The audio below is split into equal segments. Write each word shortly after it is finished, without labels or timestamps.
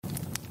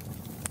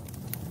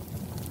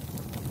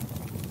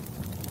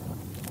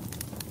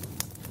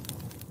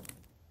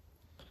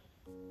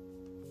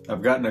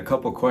I've gotten a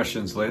couple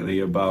questions lately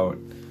about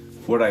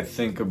what I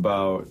think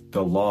about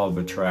the law of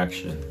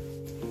attraction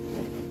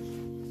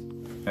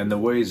and the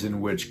ways in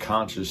which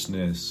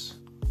consciousness,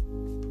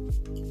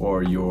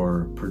 or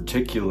your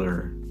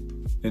particular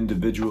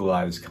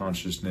individualized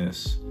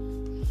consciousness,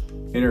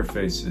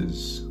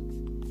 interfaces,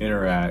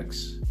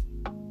 interacts,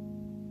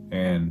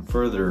 and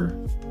further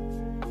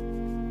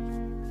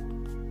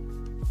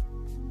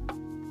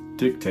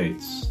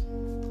dictates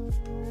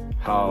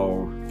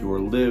how your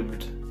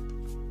lived,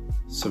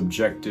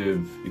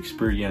 subjective,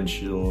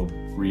 experiential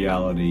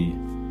reality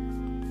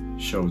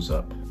shows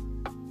up.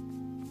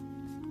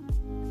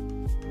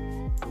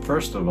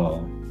 First of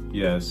all,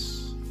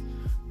 yes,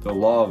 the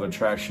law of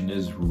attraction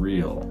is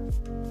real.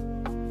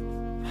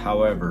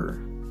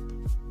 However,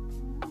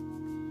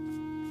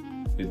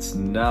 it's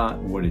not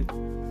what it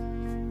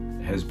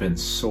has been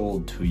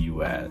sold to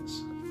you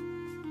as.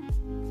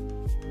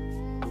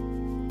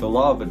 The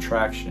law of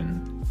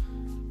attraction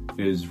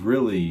is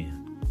really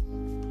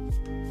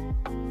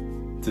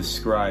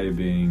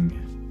describing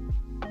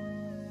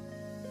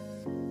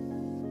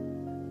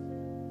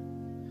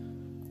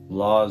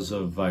laws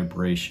of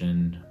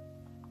vibration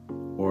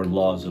or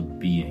laws of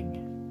being.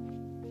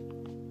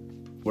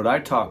 What I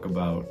talk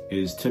about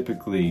is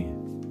typically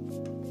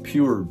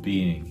pure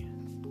being,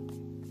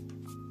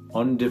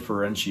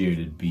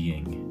 undifferentiated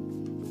being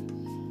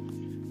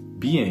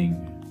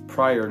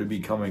prior to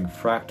becoming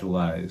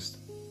fractalized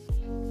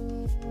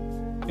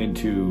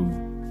into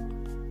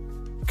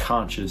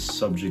conscious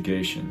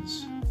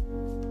subjugations.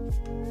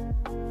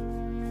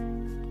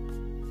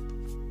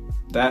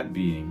 That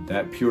being,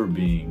 that pure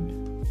being,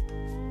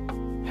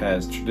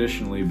 has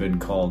traditionally been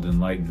called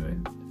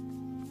enlightenment.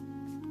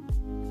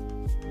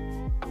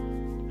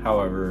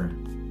 However,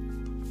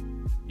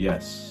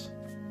 yes,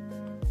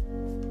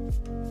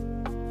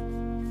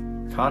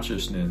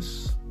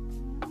 consciousness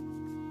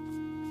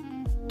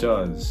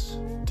does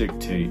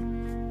dictate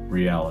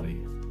reality.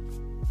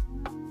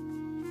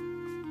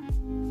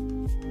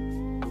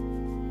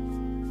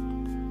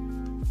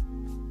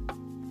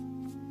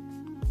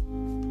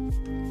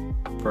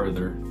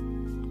 Further,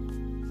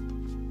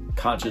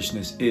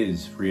 consciousness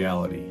is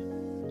reality.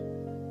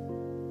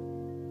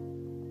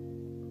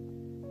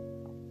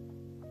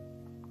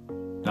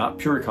 Not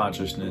pure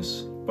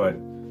consciousness, but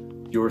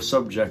your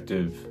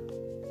subjective,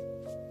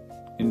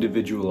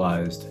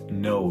 individualized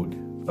node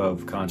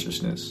of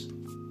consciousness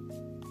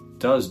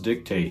does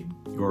dictate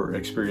your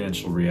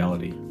experiential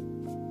reality.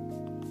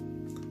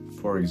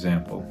 For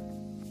example,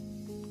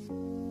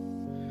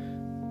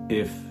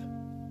 if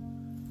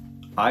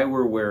I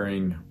were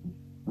wearing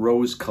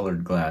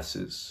rose-colored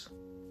glasses,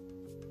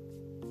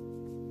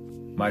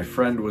 my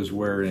friend was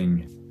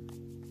wearing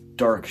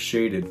dark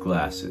shaded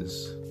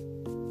glasses,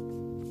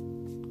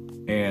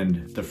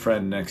 and the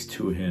friend next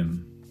to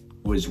him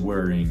was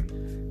wearing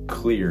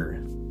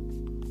clear,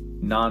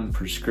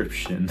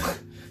 non-prescription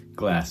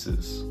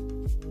glasses.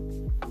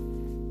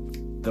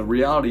 The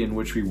reality in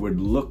which we would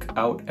look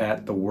out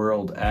at the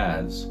world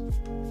as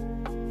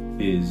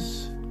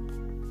is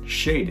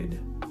shaded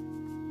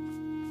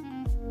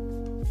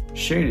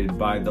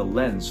by the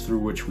lens through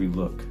which we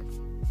look.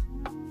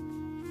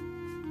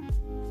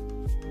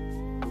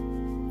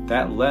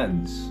 That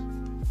lens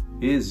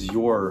is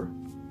your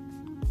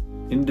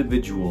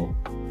individual,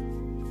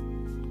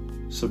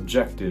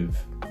 subjective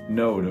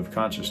node of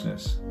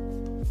consciousness.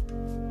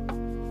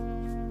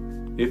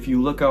 If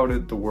you look out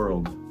at the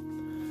world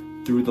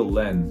through the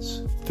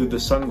lens, through the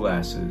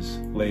sunglasses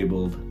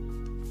labeled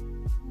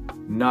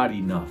not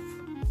enough,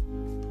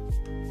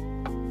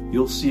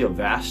 you'll see a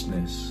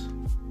vastness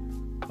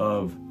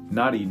of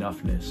not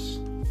enoughness.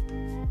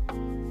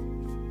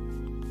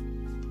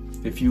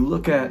 If you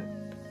look at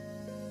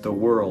the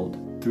world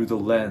through the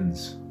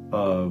lens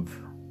of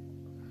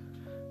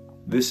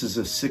this is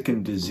a sick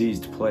and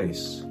diseased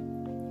place,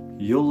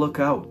 you'll look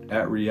out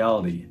at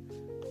reality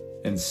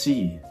and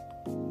see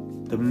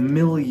the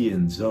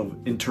millions of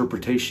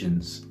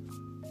interpretations,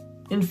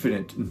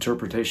 infinite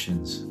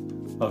interpretations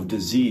of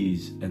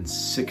disease and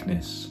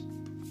sickness.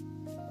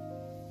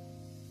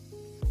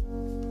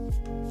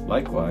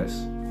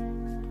 Likewise,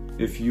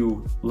 if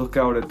you look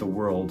out at the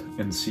world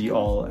and see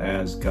all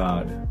as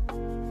God,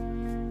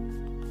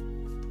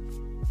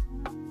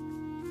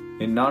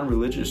 in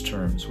non-religious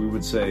terms, we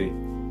would say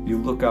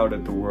you look out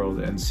at the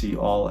world and see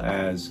all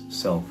as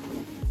self.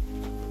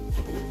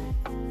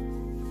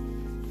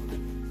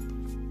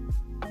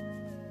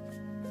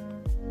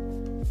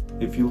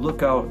 If you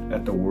look out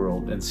at the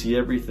world and see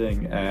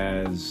everything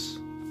as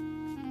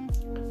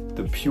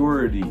the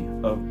purity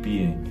of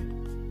being,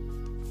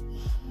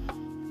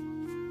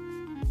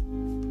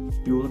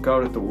 you look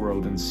out at the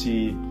world and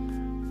see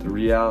the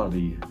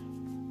reality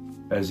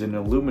as an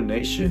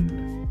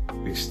illumination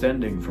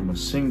extending from a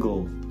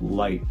single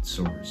light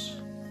source.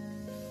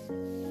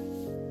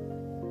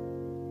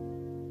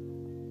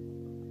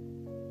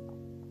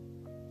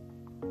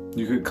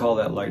 You could call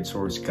that light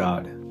source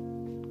God,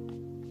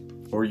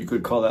 or you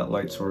could call that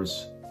light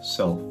source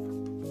self,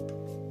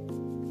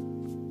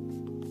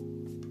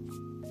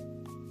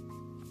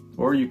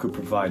 Or you could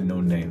provide no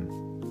name.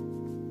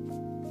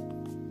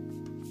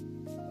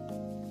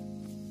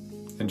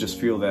 And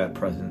just feel that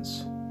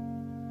presence,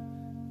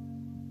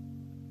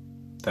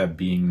 that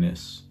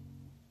beingness.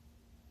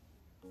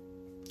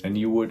 And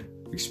you would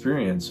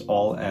experience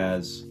all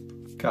as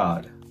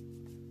God,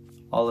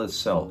 all as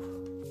self,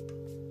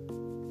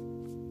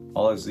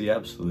 all as the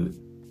absolute,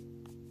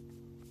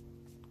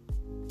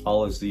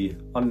 all as the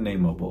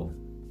unnameable,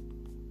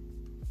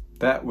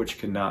 that which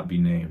cannot be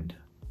named,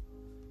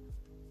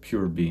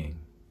 pure being.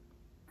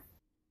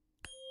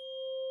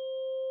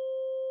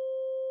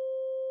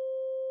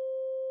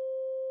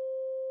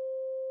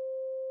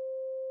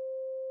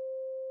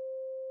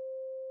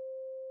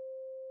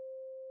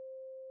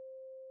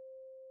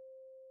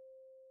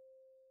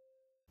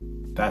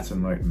 That's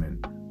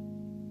enlightenment.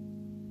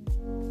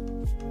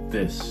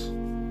 This.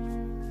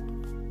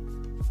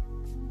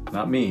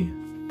 Not me,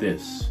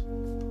 this.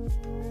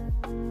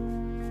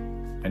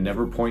 I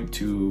never point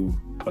to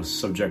a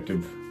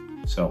subjective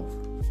self.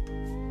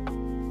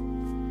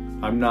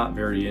 I'm not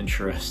very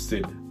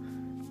interested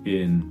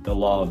in the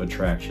law of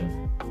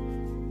attraction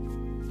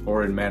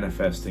or in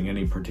manifesting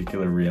any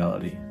particular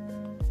reality.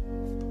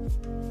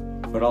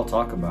 But I'll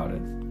talk about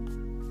it.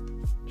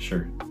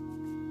 Sure.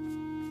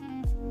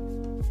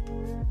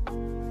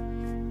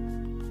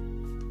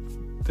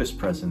 This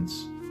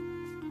presence,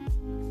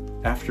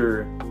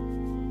 after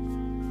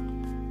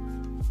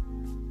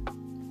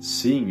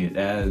seeing it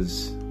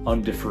as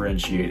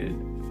undifferentiated,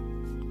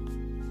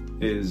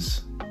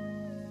 is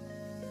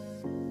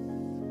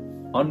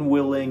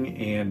unwilling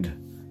and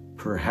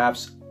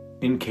perhaps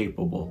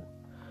incapable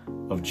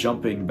of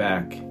jumping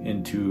back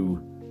into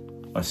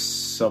a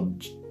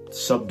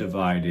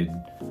subdivided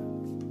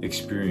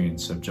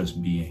experience of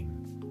just being.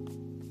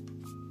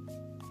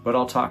 But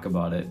I'll talk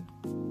about it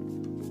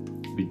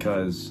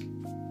because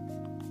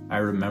I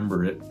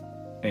remember it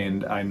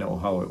and I know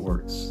how it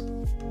works.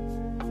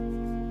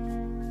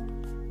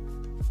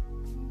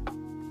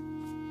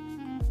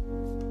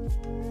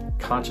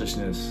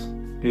 Consciousness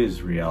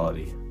is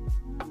reality.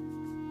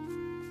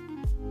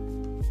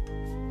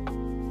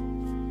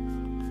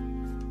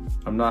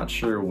 I'm not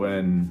sure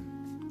when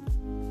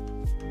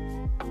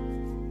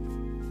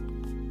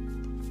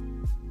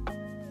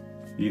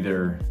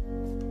either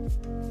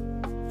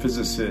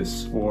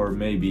physicists or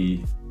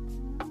maybe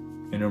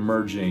an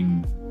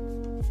emerging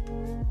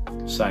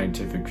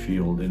scientific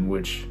field in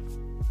which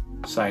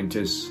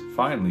scientists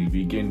finally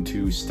begin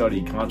to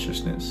study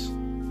consciousness.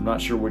 I'm not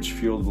sure which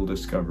field will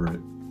discover it.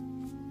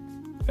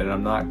 And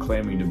I'm not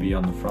claiming to be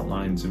on the front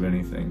lines of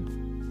anything.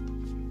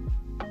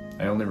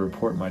 I only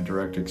report my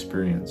direct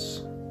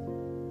experience.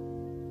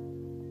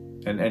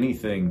 And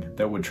anything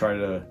that would try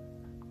to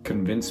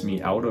convince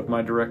me out of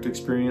my direct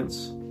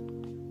experience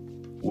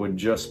would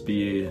just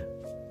be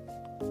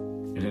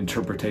an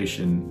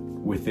interpretation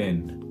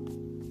within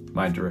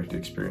my direct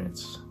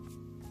experience.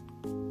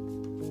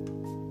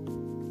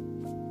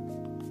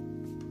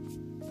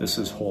 This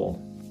is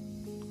whole.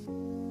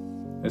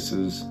 This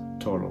is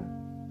total.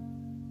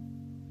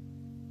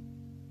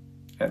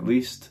 At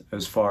least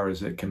as far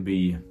as it can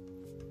be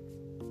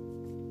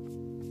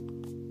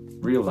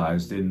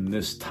realized in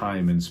this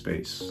time and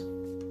space.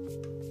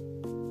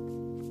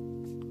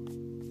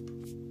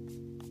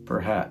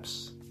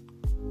 Perhaps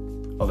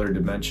other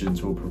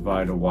dimensions will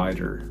provide a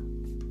wider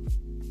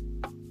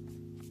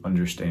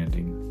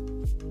understanding.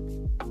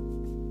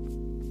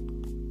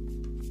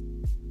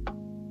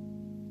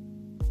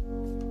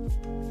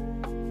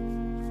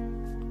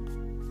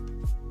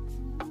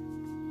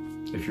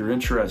 If you're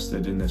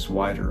interested in this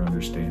wider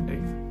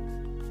understanding,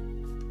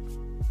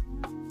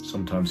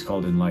 sometimes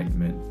called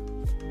enlightenment,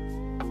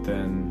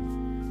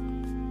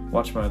 then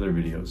watch my other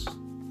videos.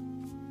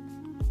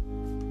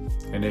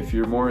 And if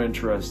you're more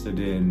interested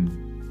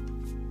in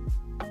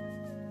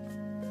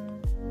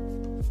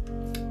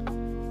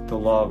the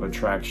law of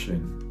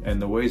attraction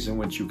and the ways in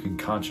which you can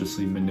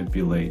consciously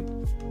manipulate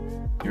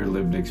your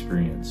lived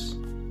experience,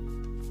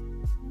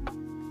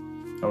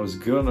 I was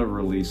gonna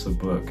release a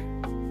book.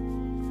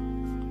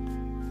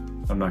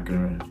 I'm not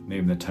gonna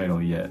name the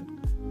title yet.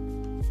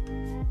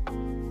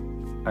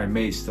 I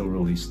may still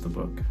release the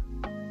book.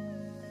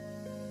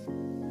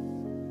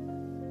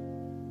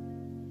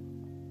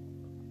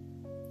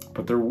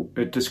 But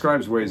it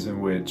describes ways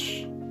in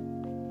which,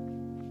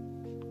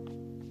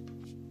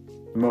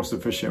 the most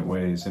efficient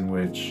ways in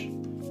which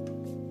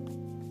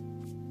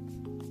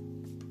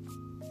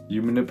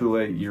you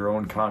manipulate your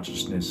own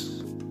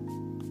consciousness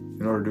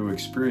in order to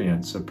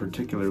experience a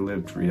particular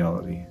lived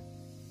reality.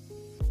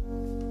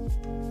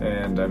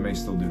 And I may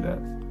still do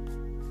that,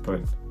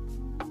 but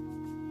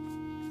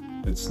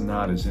it's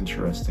not as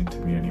interesting to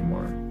me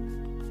anymore,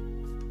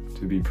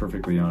 to be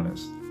perfectly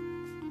honest.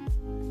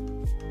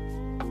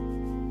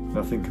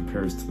 Nothing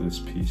compares to this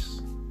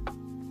peace.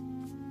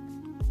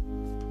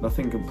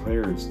 Nothing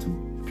compares to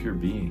pure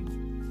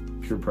being,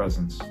 pure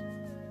presence,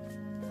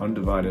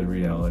 undivided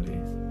reality.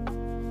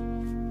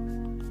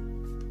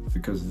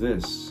 Because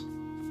this,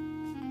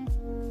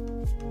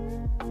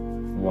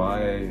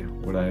 why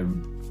would I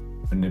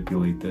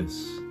manipulate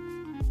this?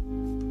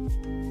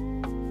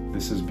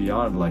 This is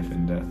beyond life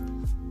and death.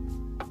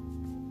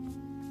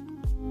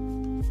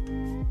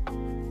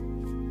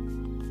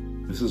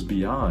 This is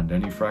beyond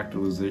any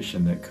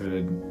fractalization that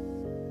could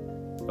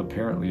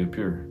apparently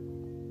appear.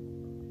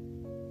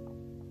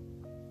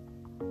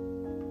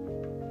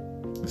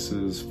 This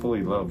is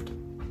fully loved.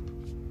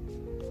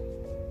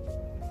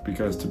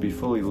 Because to be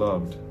fully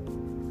loved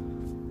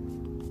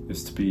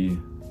is to be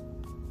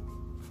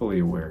fully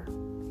aware.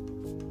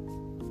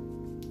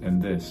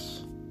 And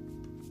this,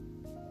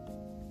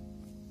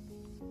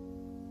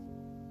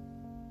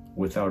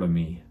 without a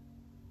me,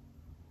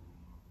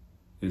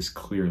 is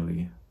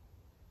clearly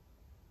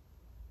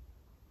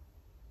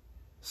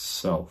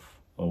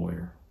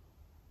self-aware.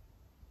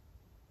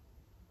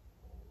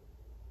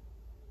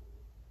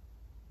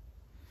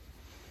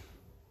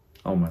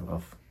 Oh, my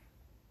love.